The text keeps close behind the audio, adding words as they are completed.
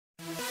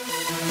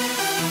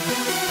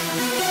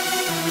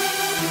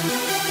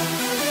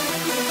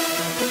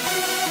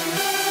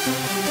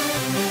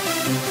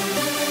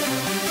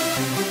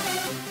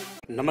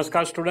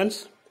Namaskar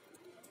students.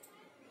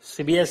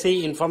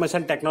 CBSE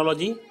Information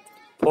Technology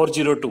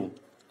 402.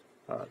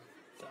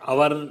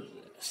 Our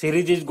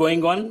series is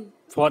going on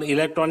for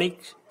Electronic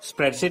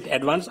Spreadsheet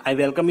Advanced. I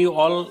welcome you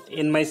all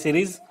in my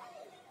series.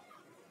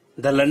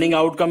 The learning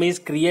outcome is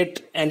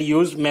create and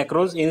use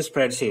macros in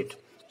spreadsheet.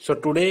 So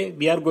today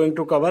we are going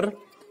to cover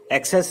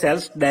access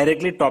cells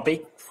directly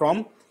topic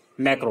from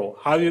macro.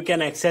 How you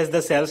can access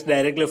the cells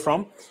directly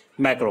from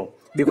macro.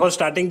 Before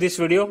starting this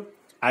video,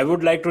 I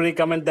would like to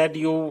recommend that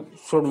you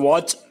should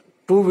watch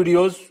two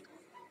videos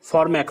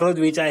for macros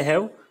which I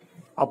have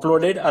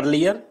uploaded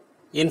earlier.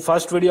 In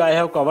first video I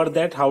have covered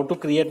that how to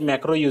create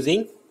macro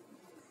using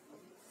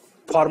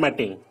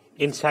formatting.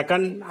 In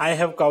second I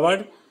have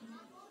covered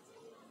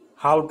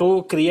how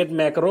to create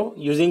macro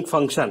using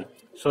function.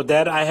 So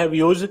there I have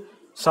used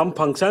some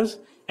functions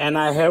and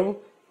I have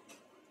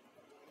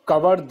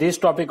covered this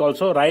topic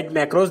also, write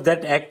macros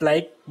that act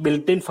like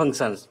built-in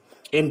functions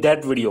in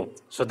that video.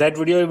 So that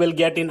video you will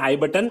get in I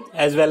button,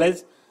 as well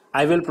as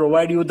I will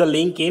provide you the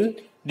link in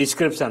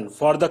description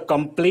for the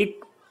complete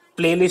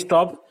playlist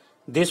of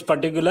this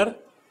particular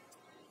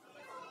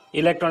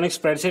Electronic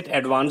Spreadsheet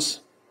Advanced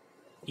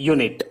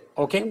unit.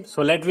 Okay,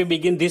 so let me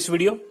begin this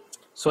video.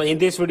 So in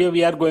this video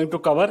we are going to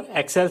cover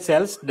Excel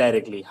cells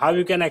directly. How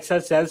you can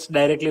access cells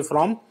directly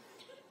from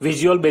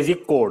Visual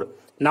Basic Code.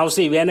 Now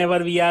see,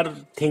 whenever we are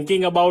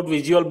thinking about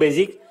Visual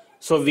Basic,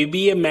 so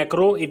VBA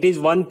Macro, it is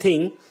one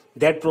thing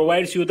that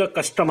provides you the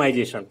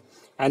customization,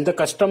 and the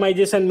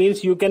customization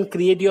means you can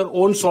create your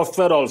own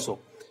software also.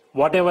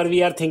 Whatever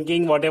we are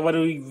thinking, whatever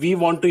we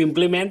want to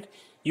implement,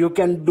 you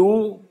can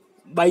do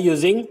by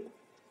using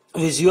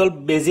Visual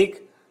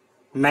Basic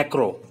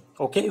Macro.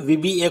 Okay,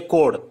 VBA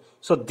code.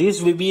 So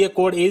this VBA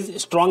code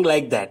is strong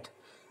like that,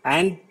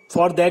 and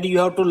for that you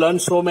have to learn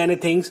so many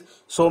things,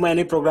 so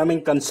many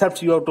programming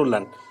concepts you have to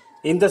learn.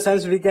 In the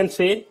sense we can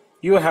say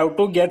you have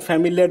to get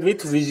familiar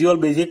with Visual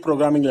Basic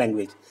Programming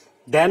Language.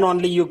 Then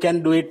only you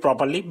can do it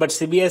properly. But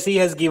CBSE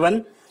has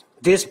given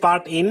this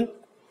part in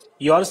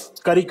your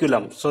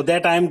curriculum, so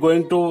that I am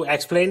going to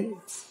explain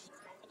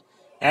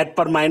as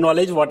per my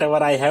knowledge whatever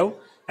I have,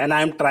 and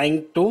I am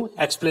trying to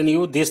explain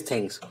you these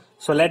things.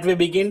 So let me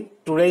begin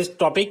today's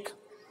topic,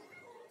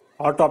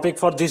 or topic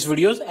for this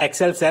video,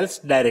 Excel cells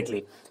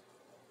directly.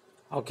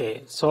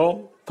 Okay,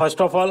 so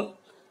first of all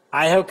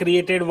I have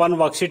created one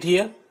worksheet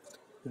here.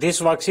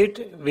 This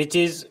worksheet which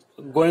is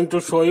going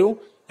to show you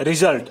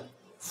result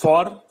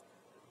for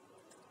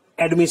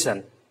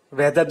admission,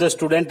 whether the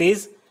student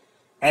is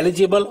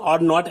eligible or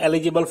not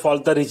eligible for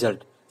the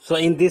result. So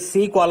in this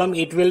C column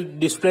it will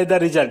display the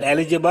result,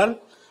 eligible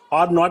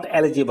or not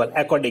eligible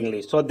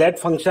accordingly. So that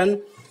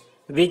function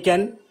we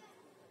can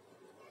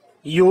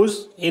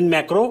use in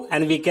macro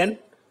and we can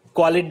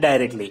call it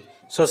directly.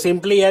 So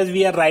simply as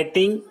we are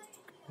writing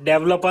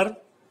developer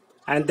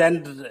and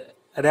then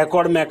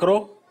record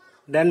macro,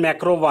 then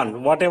macro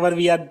 1, whatever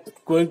we are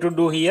going to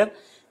do here,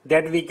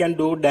 that we can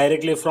do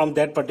directly from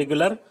that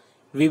particular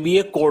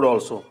VBA code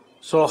also.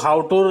 So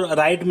how to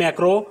write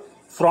macro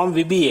from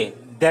VBA,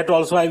 that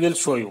also I will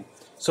show you.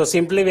 So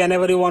simply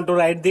whenever you want to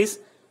write this,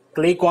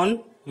 click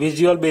on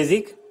Visual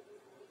Basic,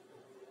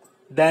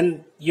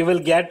 then you will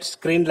get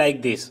screen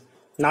like this.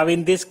 Now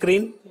in this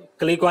screen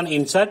click on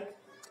Insert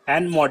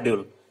and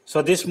Module.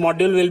 So this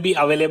module will be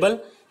available.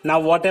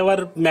 Now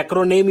whatever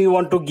macro name you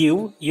want to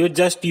give, you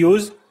just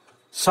use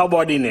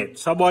subordinate.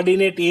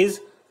 Subordinate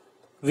is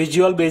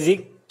Visual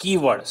Basic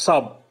keyword,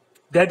 sub.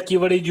 That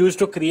keyword is used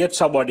to create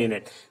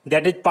subordinate.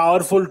 That is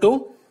powerful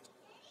to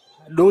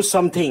do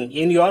something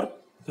in your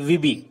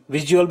VB,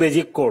 Visual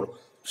Basic Code.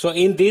 So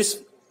in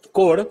this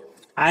code,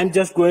 I am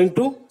just going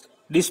to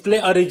display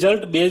a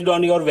result based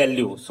on your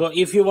value. So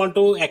if you want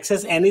to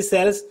access any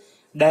cells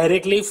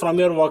directly from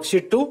your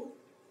worksheet to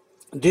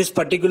this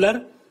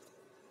particular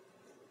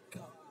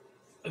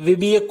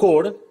VBA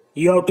code,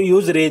 you have to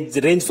use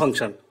range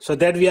function. So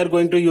that we are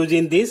going to use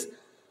in this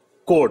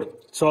code.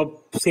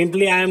 So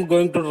simply I am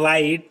going to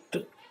write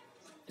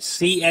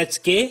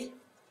CHK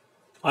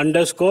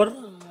underscore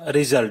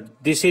result.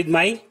 This is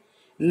my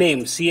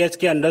name,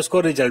 CHK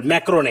underscore result,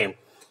 macro name.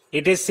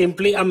 It is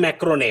simply a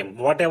macro name.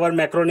 Whatever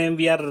macro name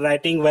we are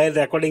writing while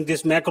recording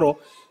this macro,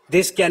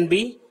 this can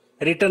be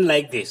written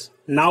like this.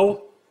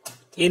 Now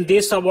in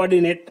this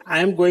subordinate I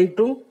am going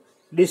to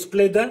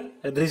display the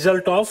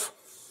result of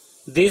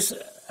this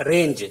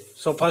range.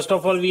 So first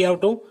of all we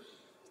have to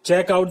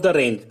check out the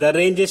range. The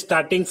range is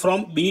starting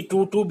from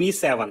B2 to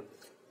B7.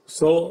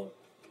 So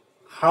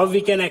how we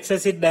can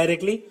access it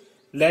directly?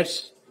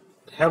 Let's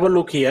have a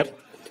look here.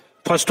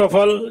 First of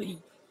all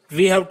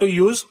we have to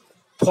use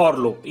for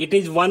loop. It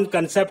is one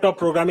concept of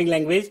programming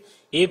language.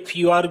 If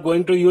you are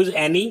going to use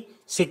any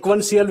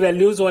sequential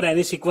values or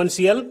any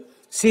sequential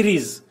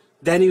series,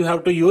 then you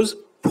have to use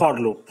for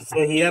loop.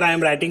 So here I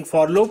am writing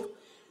for loop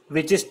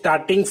which is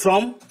starting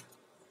from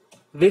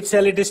which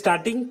cell it is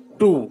starting?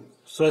 2.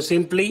 So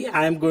simply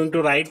I am going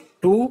to write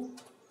 2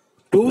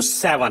 to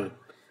 7,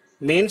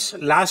 means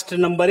last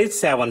number is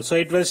 7. So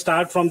it will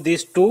start from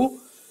this 2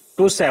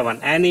 to 7,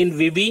 and in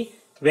VB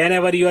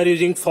whenever you are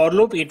using for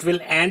loop it will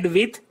end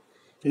with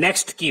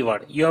next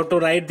keyword. You have to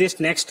write this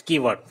next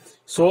keyword.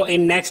 So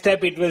in next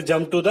step it will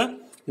jump to the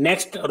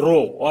next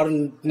row or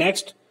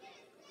next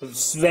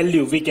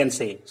value, we can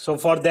say. So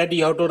for that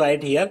you have to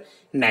write here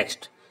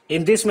next.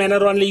 In this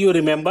manner only you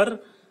remember.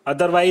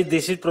 Otherwise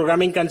this is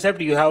programming concept.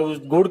 You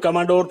have good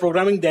command over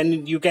programming,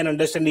 then you can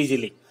understand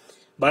easily.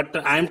 But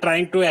I am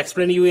trying to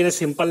explain you in a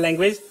simple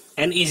language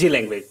and easy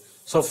language.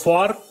 So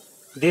for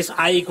this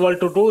I equal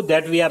to 2,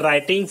 that we are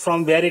writing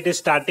from where it is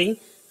starting,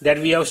 that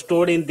we have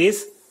stored in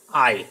this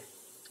I.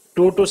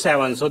 2 to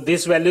 7. So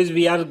these values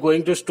we are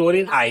going to store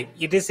in I.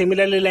 It is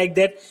similarly like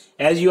that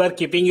as you are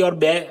keeping your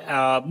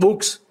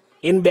books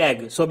in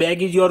bag. So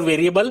bag is your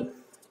variable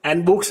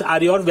and books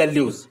are your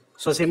values.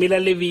 So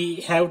similarly we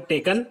have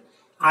taken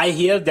I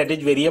here, that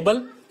is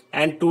variable,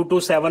 and 2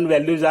 to 7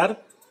 values are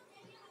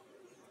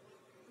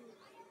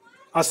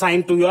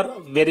assigned to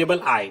your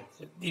variable I.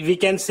 We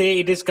can say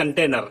it is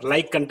container,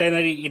 like container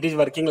it is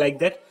working like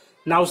that.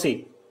 Now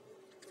see,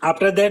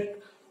 after that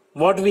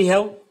what we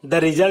have, the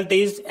result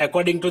is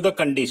according to the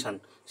condition.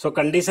 So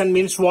condition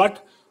means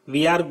what?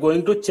 We are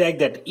going to check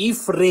that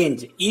if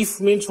range, if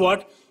means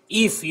what?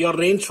 If your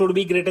range should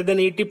be greater than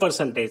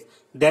 80%,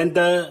 then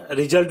the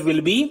result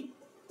will be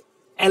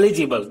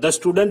eligible. The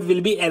student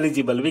will be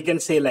eligible. We can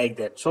say like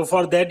that. So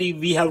for that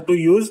we have to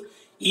use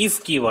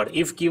if keyword.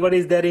 If keyword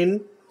is there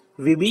in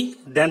VB,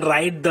 then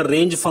write the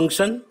range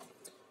function.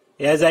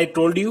 As I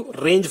told you,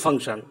 range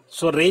function.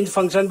 So range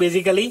function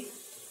basically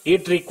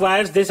it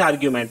requires this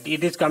argument.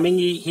 It is coming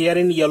here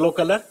in yellow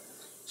color.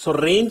 So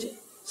range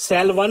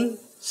cell 1,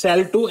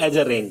 cell 2 as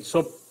a range.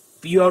 So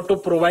you have to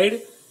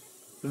provide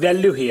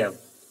value here.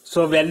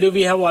 So value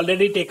we have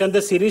already taken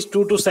the series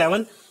 2 to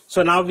 7.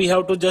 So now we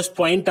have to just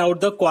point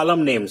out the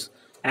column names,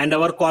 and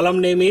our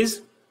column name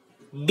is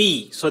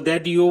B. So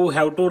that you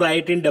have to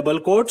write in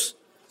double quotes,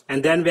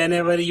 and then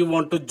whenever you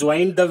want to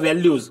join the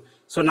values,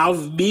 so now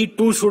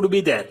B2 should be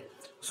there.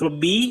 So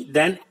B,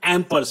 then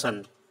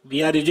ampersand.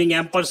 We are using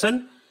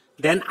ampersand.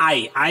 Then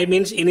I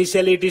means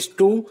initially it is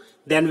 2.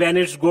 Then when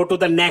it's go to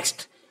the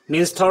next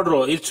means third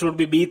row, it should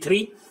be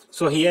B3.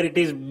 So here it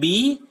is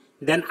B.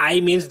 Then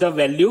I means the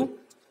value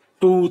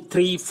 2,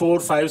 3, 4,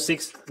 5,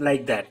 6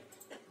 like that.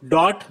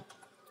 Dot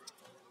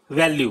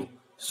value.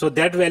 So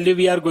that value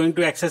we are going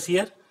to access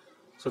here.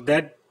 So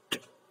that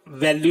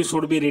value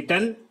should be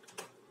written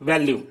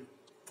value.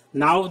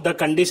 Now the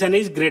condition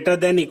is greater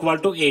than equal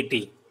to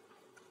 80.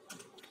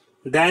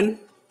 Then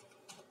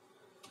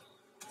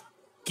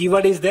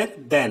keyword is there.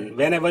 Then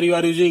whenever you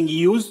are using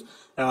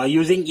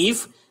using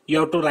if,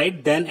 you have to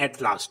write then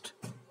at last.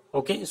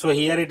 Okay, so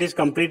here it is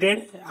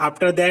completed.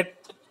 After that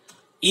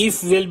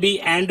if will be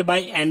and by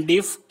and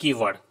if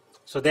keyword.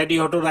 So that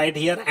you have to write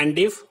here and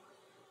if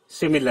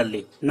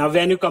similarly. Now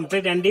when you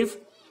complete and if,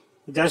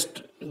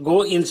 just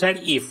go inside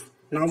if.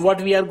 Now what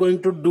we are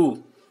going to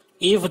do,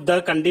 if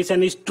the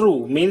condition is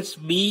true means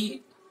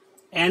B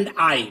and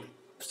I,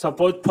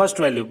 suppose first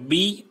value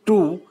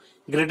B2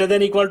 greater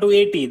than equal to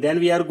 80, then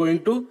we are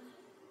going to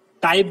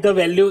type the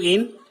value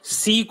in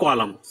C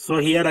column. So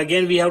here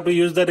again we have to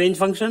use the range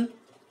function,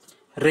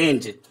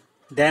 range.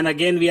 Then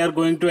again we are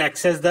going to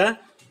access the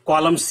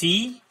column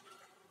C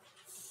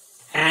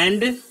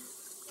and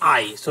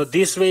I. So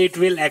this way it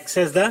will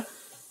access the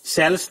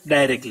cells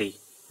directly.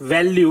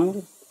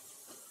 Value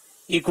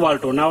equal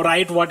to, now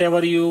write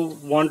whatever you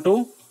want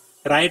to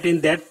write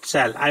in that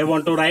cell. I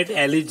want to write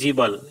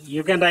eligible.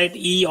 You can write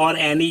E or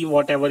any,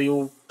 whatever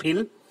you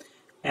feel.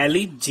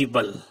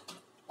 Eligible.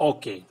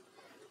 Okay.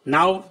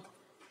 Now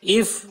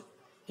if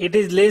it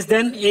is less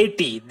than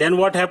 80, then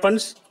what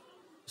happens?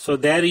 So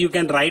there you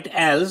can write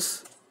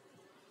else,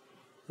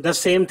 the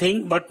same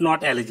thing but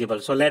not eligible.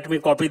 So let me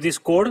copy this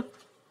code,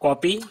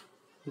 copy,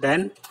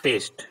 then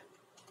paste.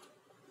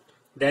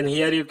 Then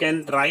here you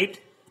can write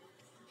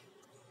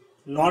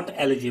not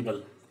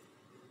eligible.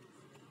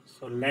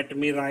 So let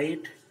me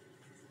write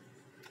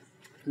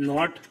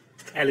not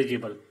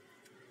eligible.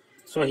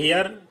 So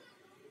here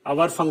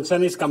our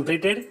function is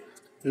completed.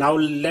 Now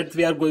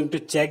we are going to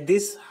check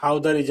this, how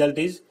the result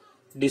is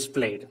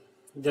displayed.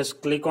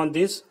 Just click on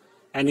this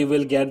and you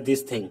will get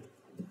this thing.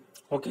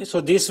 Okay,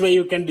 so this way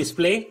you can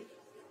display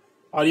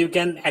or you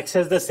can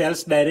access the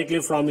cells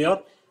directly from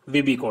your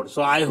VB code.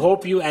 So I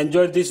hope you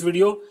enjoyed this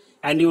video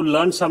and you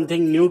learned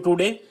something new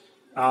today.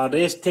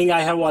 Rest thing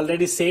I have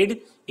already said,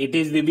 it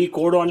is VB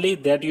code only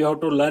that you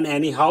have to learn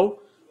anyhow.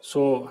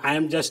 So I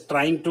am just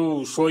trying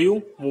to show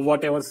you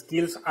whatever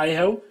skills I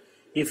have.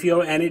 If you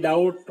have any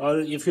doubt or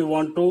if you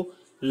want to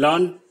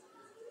learn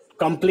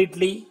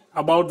completely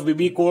about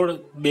VB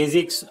code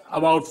basics,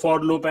 about for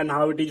loop and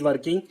how it is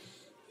working,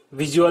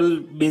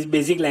 visual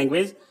basic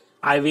language,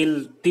 I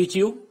will teach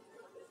you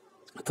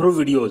through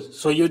videos.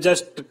 So you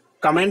just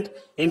comment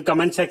in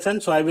comment section,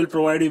 so I will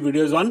provide you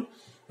videos on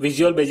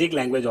visual basic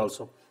language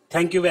also.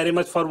 Thank you very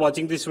much for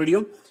watching this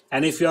video,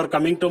 and if you are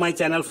coming to my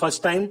channel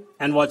first time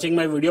and watching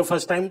my video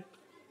first time,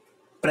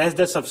 press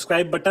the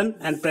subscribe button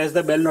and press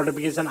the bell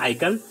notification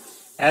icon.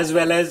 As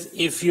well as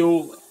if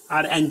you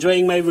are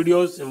enjoying my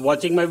videos,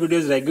 watching my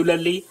videos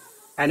regularly,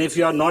 and if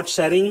you are not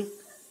sharing,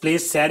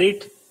 please share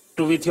it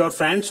with your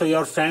friends so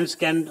your friends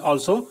can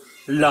also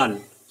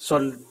learn.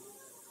 So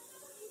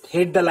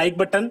hit the like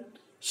button,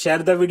 share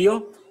the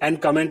video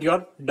and comment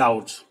your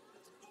doubts.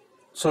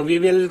 So we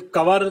will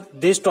cover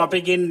this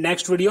topic in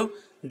next video,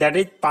 that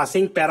is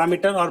passing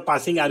parameter or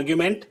passing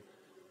argument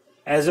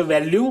as a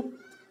value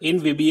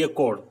in VBA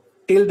code.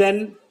 Till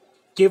then,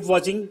 keep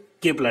watching,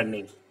 keep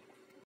learning.